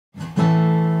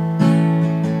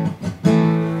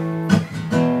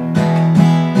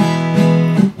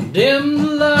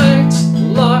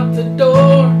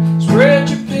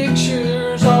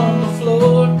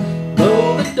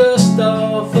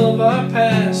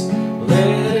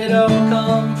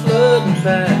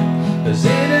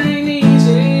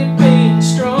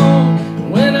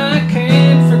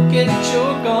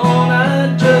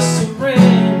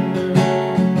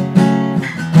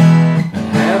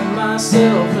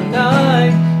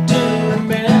night to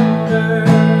remember.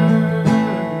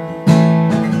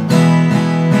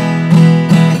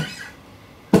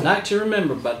 Night to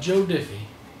Remember by Joe Diffie.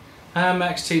 Hi, I'm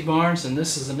Max T. Barnes, and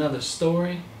this is another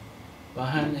story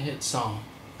behind the hit song.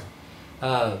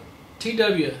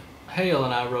 T.W. Hale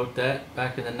and I wrote that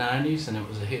back in the 90s, and it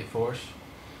was a hit for us,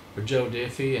 for Joe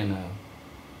Diffie, and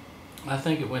I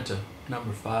think it went to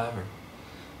number 5 or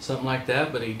something like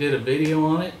that, but he did a video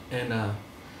on it, and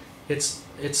it's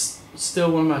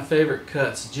still one of my favorite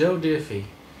cuts. Joe Diffie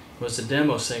was a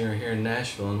demo singer here in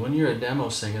Nashville, and when you're a demo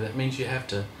singer, that means you have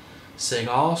to sing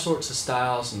all sorts of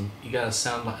styles, and you got to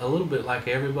sound like a little bit like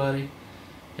everybody,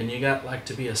 and you got like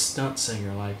to be a stunt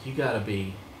singer. Like, you got to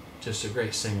be just a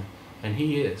great singer, and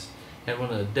he is. And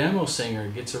when a demo singer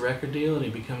gets a record deal and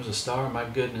he becomes a star, my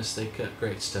goodness, they cut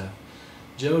great stuff.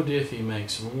 Joe Diffie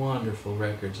makes wonderful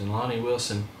records, and Lonnie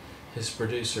Wilson, his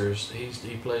producers,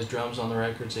 he plays drums on the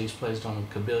records. He's played on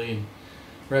a kabillion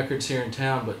records here in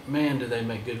town, but man, do they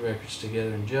make good records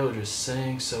together, and Joe just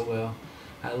sings so well.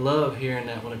 I love hearing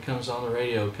that when it comes on the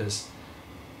radio, because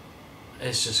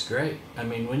it's just great. I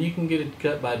mean, when you can get it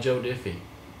cut by Joe Diffie,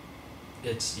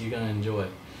 you're going to enjoy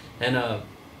it. And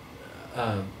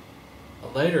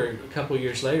later, a couple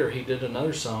years later, he did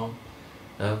another song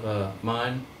of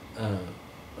mine, a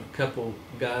couple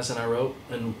guys and I wrote,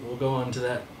 and we'll go on to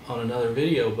that on another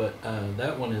video, but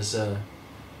that one is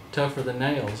Tougher Than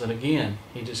Nails, and again,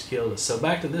 he just killed it. So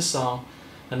back to this song,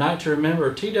 A Night to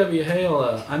Remember. T.W.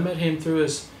 Hale, I met him through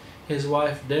his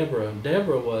wife, Deborah.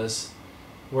 Deborah was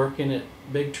working at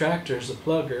Big Tractors, the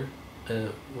plugger,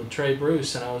 with Trey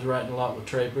Bruce, and I was writing a lot with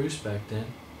Trey Bruce back then.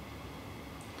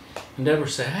 And Deborah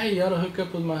said, "Hey, you ought to hook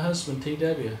up with my husband,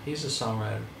 T.W. He's a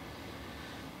songwriter."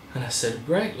 And I said,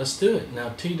 "Great, let's do it." Now,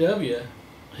 T.W.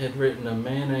 had written A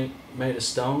Man Ain't Made of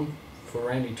Stone for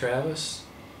Randy Travis,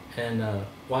 and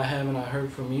Why Haven't I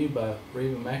Heard From You by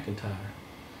Reba McEntire.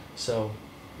 So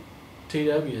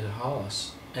T.W. is a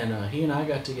hoss, and he and I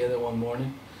got together one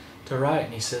morning to write,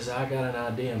 and he says, "I got an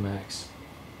idea, Max."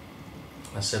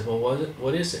 I said, "Well,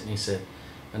 what is it?" And he said,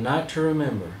 "A Night to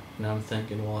Remember." And I'm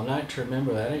thinking, well, a night to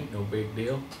remember, that ain't no big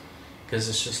deal, because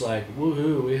it's just like,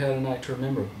 woohoo, we had a night to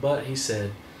remember. But he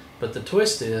said, but the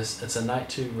twist is, it's a night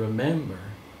to remember.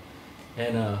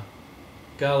 And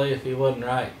golly, if he wasn't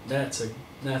right, that's a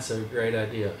great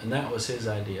idea. And that was his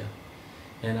idea.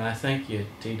 And I thank you,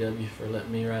 T.W., for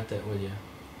letting me write that with you.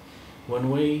 When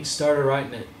we started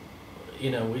writing it, you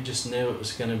know, we just knew it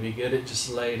was going to be good. It just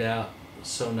laid out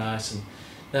so nice. And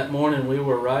that morning we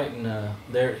were writing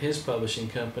there at his publishing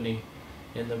company.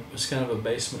 It was kind of a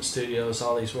basement studio. It's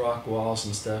all these rock walls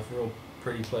and stuff. Real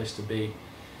pretty place to be.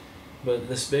 But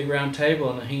this big round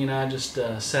table, and he and I just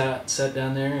sat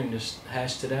down there and just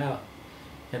hashed it out.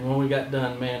 And when we got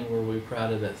done, man, were we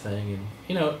proud of that thing. And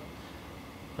you know,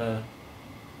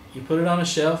 you put it on a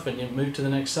shelf and you move to the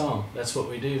next song. That's what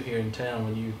we do here in town.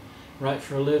 When you write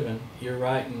for a living, you're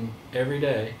writing every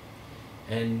day,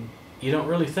 and you don't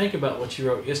really think about what you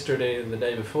wrote yesterday or the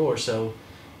day before. So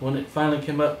when it finally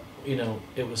came up, you know,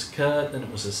 it was cut and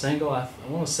it was a single. I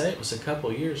want to say it was a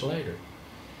couple years later.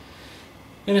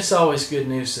 And it's always good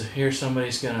news to hear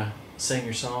somebody's going to sing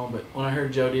your song. But when I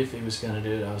heard Joe Diffie was going to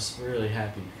do it, I was really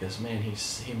happy, because man,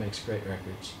 he makes great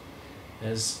records,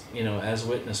 as you know, as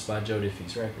witnessed by Joe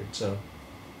Diffie's record. So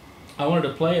I wanted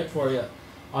to play it for you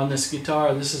on this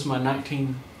guitar. This is my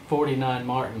 1949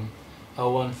 Martin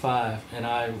 015, and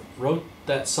I wrote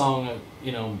that song,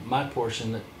 you know, my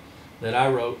portion that I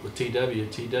wrote with T.W.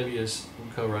 T.W. is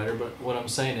co-writer, but what I'm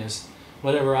saying is,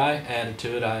 whatever I added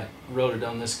to it, I wrote it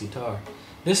on this guitar.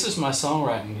 This is my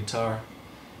songwriting guitar,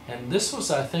 and this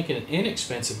was, I think, an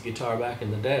inexpensive guitar back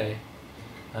in the day,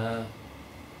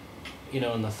 you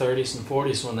know, in the 30s and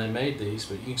 40s when they made these.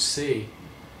 But you can see,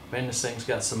 man, this thing's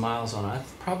got some miles on it.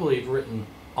 I've probably written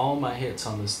all my hits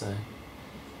on this thing.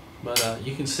 But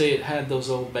you can see it had those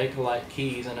old Bakelite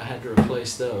keys, and I had to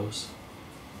replace those.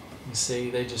 You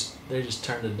see, they just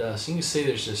turned to dust. You can see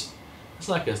it's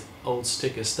like an old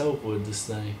stick of stove wood, this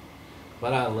thing.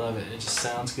 But I love it. It just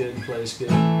sounds good and plays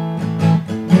good. Yeah,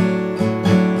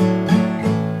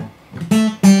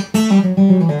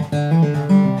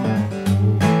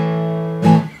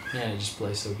 it just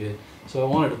plays so good. So I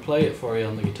wanted to play it for you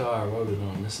on the guitar I wrote it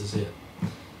on. This is it.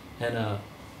 And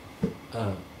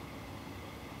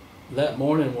that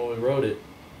morning when we wrote it,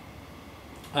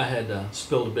 I had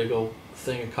spilled a big old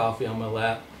thing of coffee on my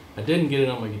lap. I didn't get it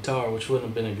on my guitar, which wouldn't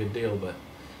have been a good deal, but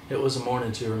it was a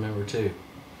morning to remember too.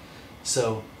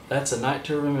 So that's A Night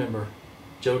to Remember,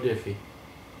 Joe Diffie.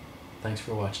 Thanks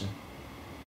for watching.